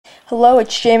Hello,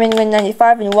 it's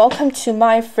JMan95 and welcome to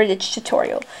my Fridrich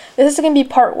tutorial. This is going to be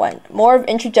part 1, more of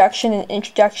introduction and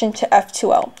introduction to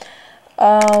F2L.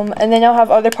 And then I'll have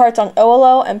other parts on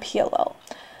OLL and PLL.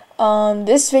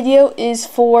 This video is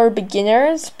for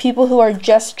beginners, people who are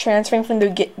just transferring from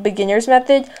the beginner's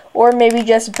method, or maybe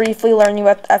just briefly learning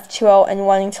about F2L and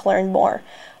wanting to learn more.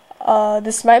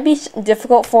 This might be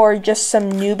difficult for just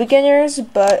some new beginners,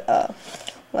 but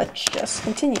let's just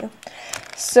continue.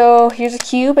 So here's a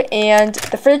cube, and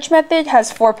the Fridrich method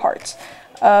has 4 parts.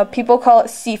 People call it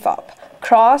CFOP: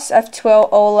 cross, F2L,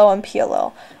 OLL, and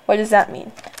PLL. What does that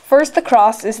mean? First, the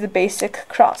cross is the basic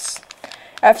cross.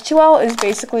 F2L is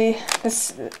basically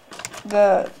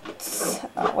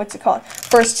what's it called?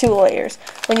 First 2 layers.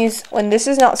 When this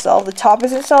is not solved, the top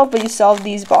isn't solved, but you solve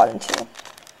these bottom 2.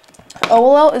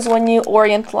 OLL is when you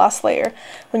orient the last layer.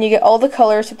 When you get all the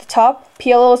colors at the top.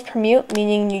 PLL is permute,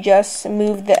 meaning you just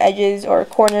move the edges or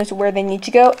corners where they need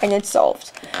to go, and it's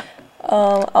solved.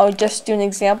 I'll just do an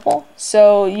example.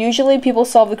 So usually people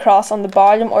solve the cross on the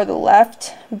bottom or the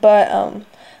left, but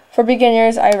for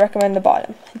beginners, I recommend the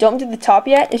bottom. Don't do the top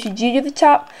yet. If you do the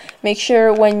top, make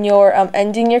sure when you're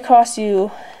ending your cross,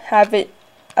 you have it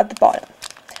at the bottom.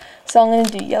 So I'm going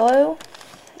to do yellow.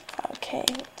 Okay,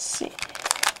 let's see.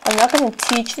 I'm not going to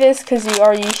teach this because you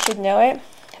already should know it.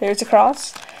 There's a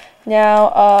cross.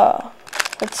 Now,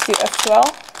 let's do F2L.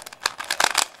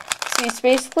 So it's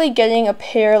basically getting a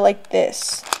pair like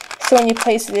this. So when you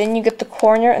place it in, you get the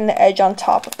corner and the edge on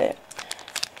top of it.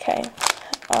 Okay.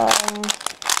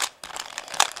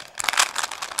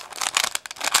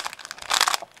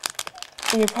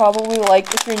 You're probably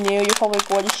like, if you're new, you're probably like,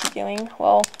 what is she doing?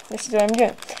 Well, this is what I'm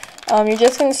doing. You're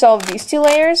just going to solve these 2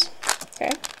 layers.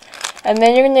 Okay. And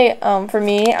then you're going to, for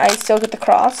me, I still get the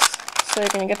cross. So you're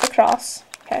going to get the cross.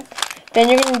 Okay. Then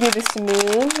you're going to do this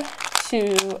move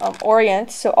to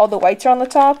orient, so all the whites are on the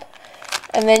top.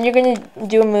 And then you're going to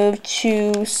do a move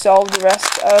to solve the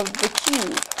rest of the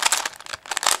cube.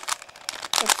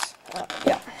 Oops.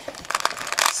 Yeah.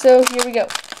 So here we go.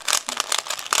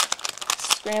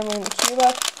 Scrambling the cube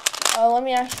up. Let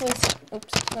me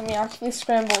actually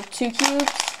scramble 2 cubes.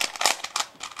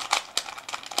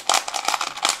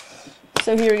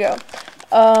 So here we go.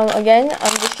 Again,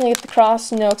 I'm just going to get the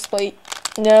cross,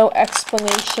 no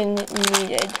explanation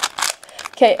needed.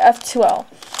 Okay, F2L.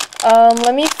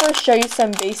 Let me first show you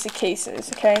some basic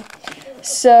cases, okay?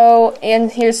 So,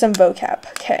 and here's some vocab,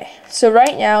 okay? So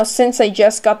right now, since I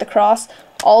just got the cross,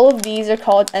 all of these are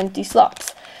called empty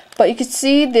slots. But you can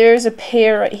see there's a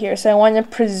pair right here, so I want to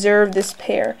preserve this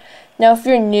pair. Now, if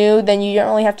you're new, then you don't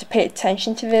really have to pay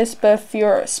attention to this, but if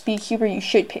you're a speedcuber, you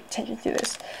should pay attention to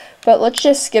this. But let's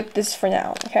just skip this for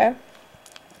now, okay?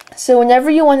 So whenever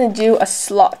you want to do a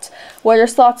slot, what are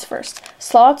slots first?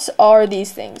 Slots are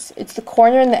these things. It's the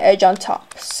corner and the edge on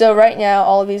top. So right now,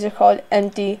 all of these are called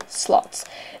empty slots.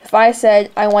 If I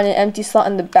said I want an empty slot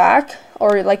in the back,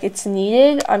 or like it's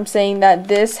needed, I'm saying that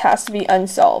this has to be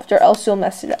unsolved, or else you'll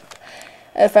mess it up.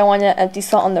 If I want an empty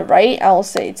slot on the right, I will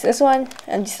say it's this one.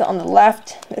 Empty slot on the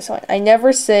left, this one. I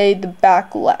never say the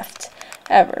back left,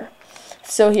 ever.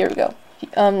 So here we go.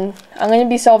 I'm going to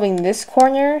be solving this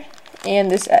corner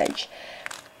and this edge.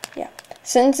 Yeah.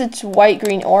 Since it's white,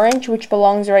 green, orange, which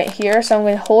belongs right here, so I'm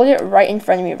going to hold it right in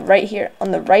front of me, right here, on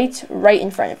the right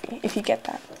in front of me, if you get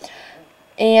that.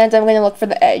 And I'm going to look for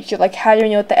the edge. You're like, how do you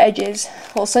know what the edge is?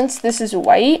 Well, since this is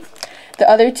white, the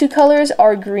other 2 colors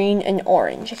are green and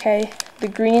orange, okay? The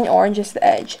green and orange is the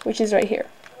edge, which is right here.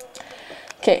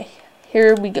 Okay,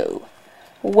 here we go.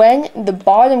 When the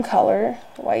bottom color,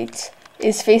 white,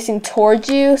 is facing towards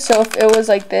you, so if it was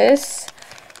like this,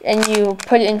 and you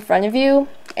put it in front of you,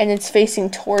 and it's facing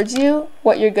towards you,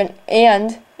 what you're going to,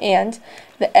 and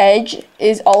the edge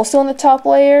is also on the top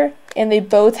layer, and they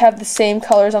both have the same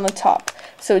colors on the top.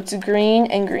 So it's green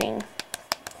and green.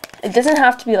 It doesn't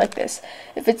have to be like this.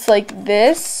 If it's like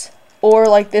this, or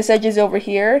like this edge is over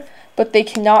here, but they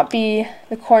cannot be,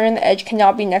 the corner and the edge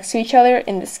cannot be next to each other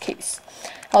in this case.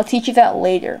 I'll teach you that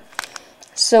later.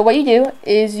 So what you do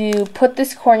is you put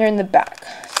this corner in the back.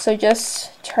 So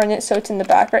just turn it so it's in the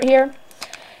back right here.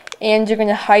 And you're going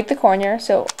to hide the corner,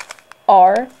 so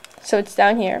R, so it's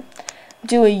down here.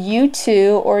 Do a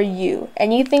U2 or U.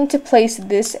 Anything to place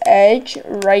this edge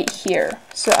right here.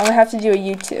 So I'm going to have to do a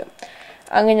U2.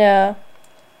 I'm going to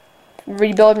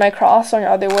rebuild my cross, or in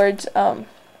other words,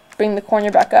 bring the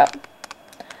corner back up.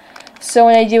 So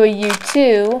when I do a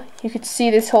U2, you could see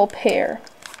this whole pair.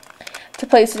 To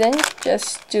place it in,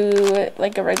 just do it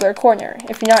like a regular corner.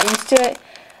 If you're not used to it,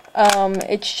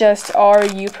 it's just R,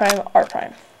 U prime, R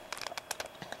prime.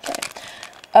 Okay.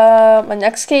 My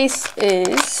next case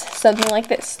is something like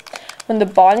this. when the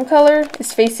bottom color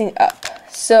is facing up.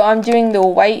 So I'm doing the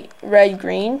white, red,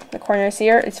 green. The corners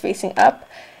here is facing up,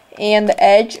 and the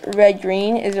edge, red,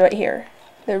 green, is right here.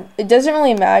 It doesn't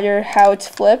really matter how it's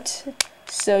flipped,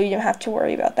 so you don't have to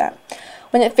worry about that.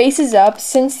 When it faces up,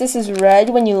 since this is red,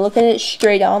 when you look at it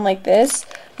straight on like this,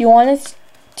 you want to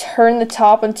turn the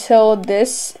top until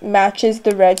this matches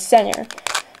the red center.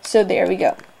 So there we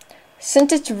go.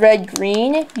 Since it's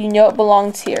red-green, you know it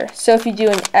belongs here. So if you do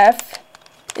an F,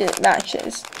 it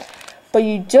matches. But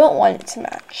you don't want it to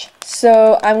match.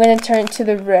 So I'm going to turn it to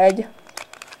the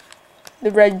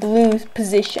red-blue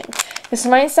position. This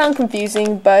might sound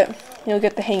confusing, but you'll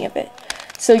get the hang of it.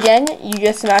 So again, you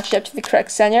just match it up to the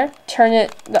correct center, turn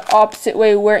it the opposite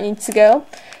way where it needs to go,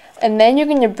 and then you're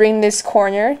going to bring this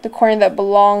corner, the corner that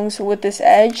belongs with this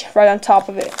edge, right on top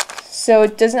of it. So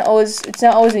it's not always a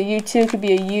U2, it could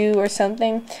be a U or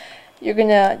something. You're going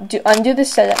to undo the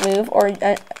setup move, or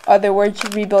in other words,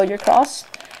 rebuild your cross,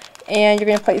 and you're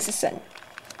going to place this in.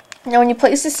 Now when you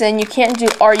place this in, you can't do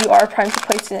RUR prime to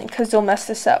place it in, because you'll mess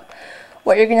this up.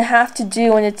 What you're going to have to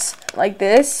do when it's like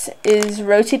this is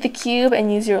rotate the cube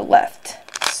and use your left.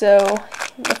 So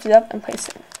lift it up and place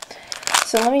it.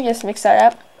 So let me just mix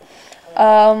that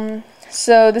up.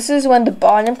 So this is when the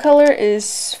bottom color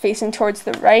is facing towards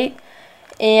the right,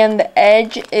 and the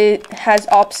edge, it has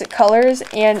opposite colors,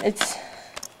 and it's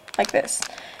like this.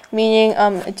 Meaning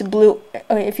it's blue.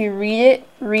 Okay, if you read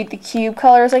the cube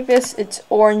colors like this, it's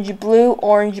orange, blue,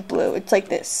 orange, blue. It's like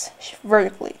this,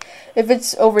 vertically. If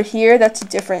it's over here, that's a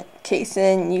different case,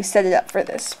 and you set it up for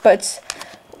this. But it's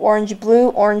orange, blue,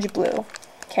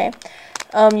 okay?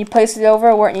 You place it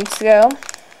over where it needs to go,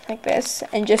 like this,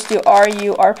 and just do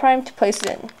RUR prime to place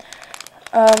it in.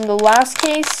 The last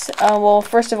case, well,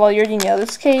 first of all, you already know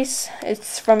this case.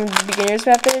 It's from the beginner's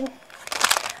method,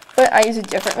 but I use a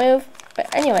different move.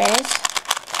 But anyways,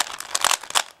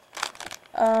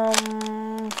 I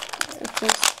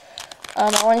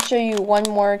want to show you one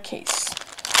more case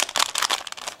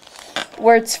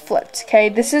where it's flipped. Okay,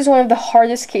 this is one of the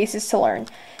hardest cases to learn.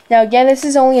 Now again, this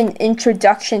is only an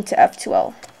introduction to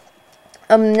F2L.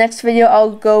 The next video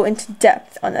I'll go into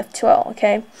depth on F2L.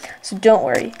 Okay, so don't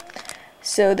worry.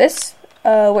 So this,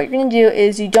 what you're gonna do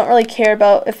is you don't really care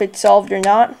about if it's solved or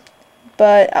not.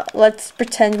 But let's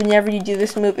pretend whenever you do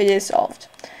this move, it is solved.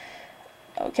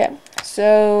 Okay,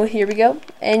 so here we go.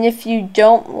 And if you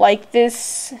don't like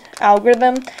this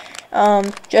algorithm,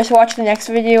 just watch the next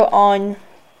video on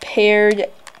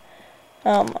paired,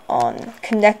 on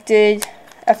connected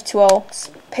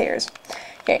F2L pairs.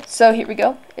 Okay, so here we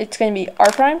go. It's going to be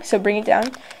R prime, so bring it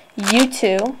down.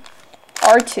 U2,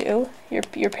 R2,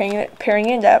 you're pairing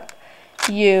it up.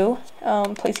 U,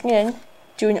 placing it in.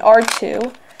 Do an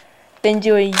R2. Then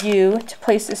do a U to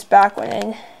place this back one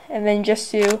in, and then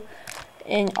just do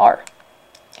an R.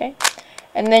 Okay,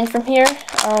 and then from here,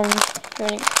 you're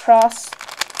going to cross,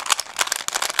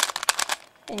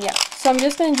 and yeah. So I'm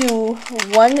just going to do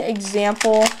one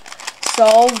example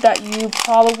solve that you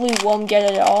probably won't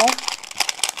get at all,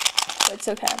 but it's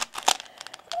okay.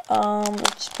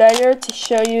 It's better to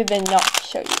show you than not to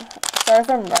show you. Sorry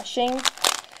if I'm rushing,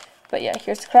 but yeah,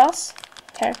 here's the cross.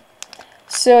 Okay.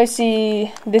 So I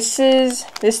see this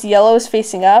yellow is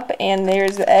facing up, and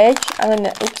there's the edge. I'm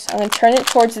gonna turn it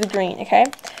towards the green, okay?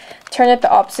 Turn it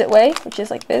the opposite way, which is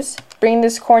like this. Bring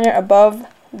this corner above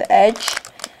the edge,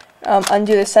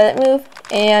 undo the setup move,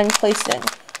 and place it in.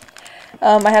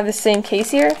 I have the same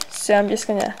case here, so I'm just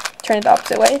gonna turn it the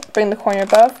opposite way, bring the corner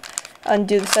above,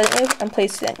 undo the setup move, and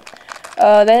place it in.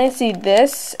 Then I see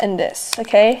this and this,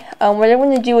 okay? What I'm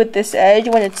gonna do with this edge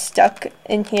when it's stuck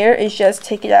in here is just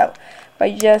take it out by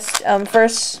just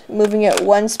first moving it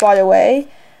one spot away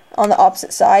on the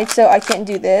opposite side. So I can't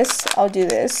do this, I'll do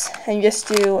this, and just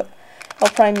do L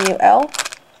prime U L.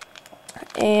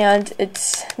 And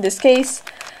it's this case,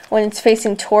 when it's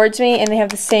facing towards me and they have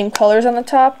the same colors on the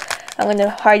top, I'm going to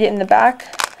hide it in the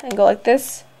back and go like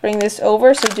this, bring this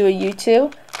over, so do a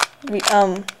U2,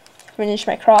 finish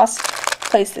my cross,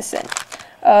 place this in.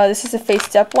 This is a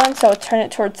faced up one, so I'll turn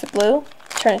it towards the blue,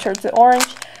 turn it towards the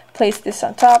orange, place this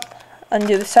on top,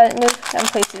 undo the setup move, and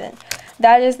place it in.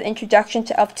 That is the introduction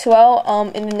to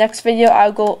F2L. In the next video, I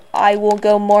will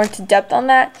go more into depth on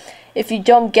that. If you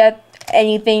don't get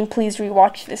anything, please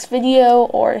rewatch this video,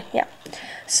 or yeah.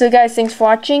 So guys, thanks for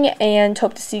watching, and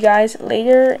hope to see you guys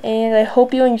later, and I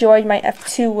hope you enjoyed my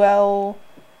F2L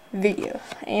video.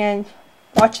 And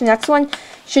watch the next one.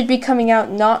 Should be coming out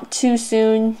not too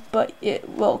soon, but it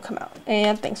will come out.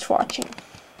 And thanks for watching.